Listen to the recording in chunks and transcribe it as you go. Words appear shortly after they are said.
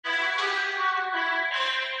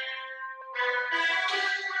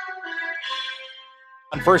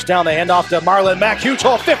On first down, they hand off to Marlon Mack. Huge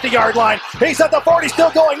hole, 50-yard line. He's at the 40,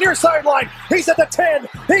 still going near sideline. He's at the 10.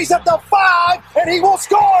 He's at the 5, and he will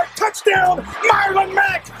score. Touchdown, Marlon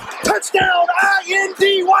Mack. Touchdown,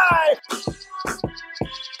 I-N-D-Y.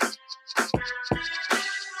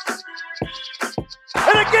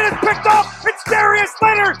 And again, it's picked off. It's Darius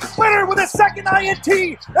Leonard. Leonard with a second INT.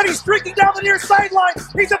 And he's streaking down the near sideline.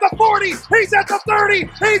 He's at the 40. He's at the 30.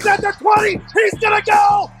 He's at the 20. He's going to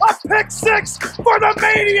go. A pick six for the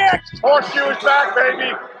Maniac. Horseshoe is back,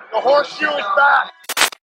 baby. The horseshoe is back.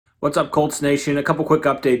 What's up, Colts Nation? A couple quick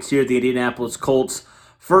updates here. The Indianapolis Colts,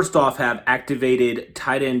 first off, have activated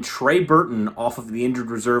tight end Trey Burton off of the injured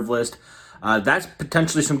reserve list. That's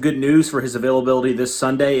potentially some good news for his availability this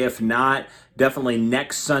Sunday. If not, definitely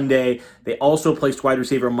next Sunday. They also placed wide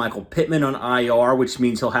receiver Michael Pittman on IR, which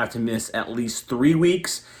means he'll have to miss at least 3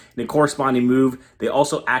 weeks. In a corresponding move, they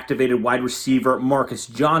also activated wide receiver Marcus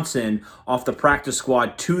Johnson off the practice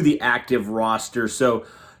squad to the active roster. So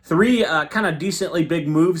 3 kind of decently big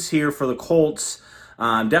moves here for the Colts.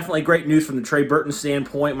 Definitely great news from the Trey Burton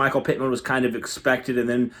standpoint. Michael Pittman was kind of expected, and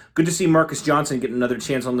then good to see Marcus Johnson get another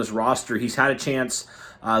chance on this roster. He's had a chance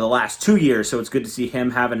the last 2 years, so it's good to see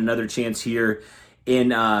him having another chance here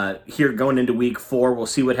going into week 4. We'll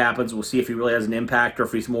see what happens. We'll see if he really has an impact or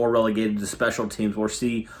if he's more relegated to special teams. We'll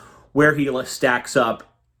see where he stacks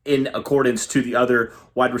up in accordance to the other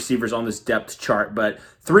wide receivers on this depth chart. But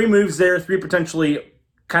 3 moves there, 3 potentially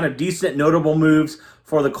kind of decent, notable moves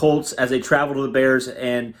for the Colts as they travel to the Bears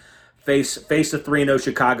and face a 3-0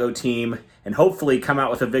 Chicago team and hopefully come out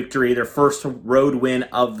with a victory, their first road win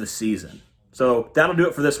of the season. So that'll do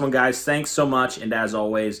it for this one, guys. Thanks so much, and as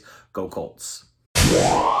always, go Colts.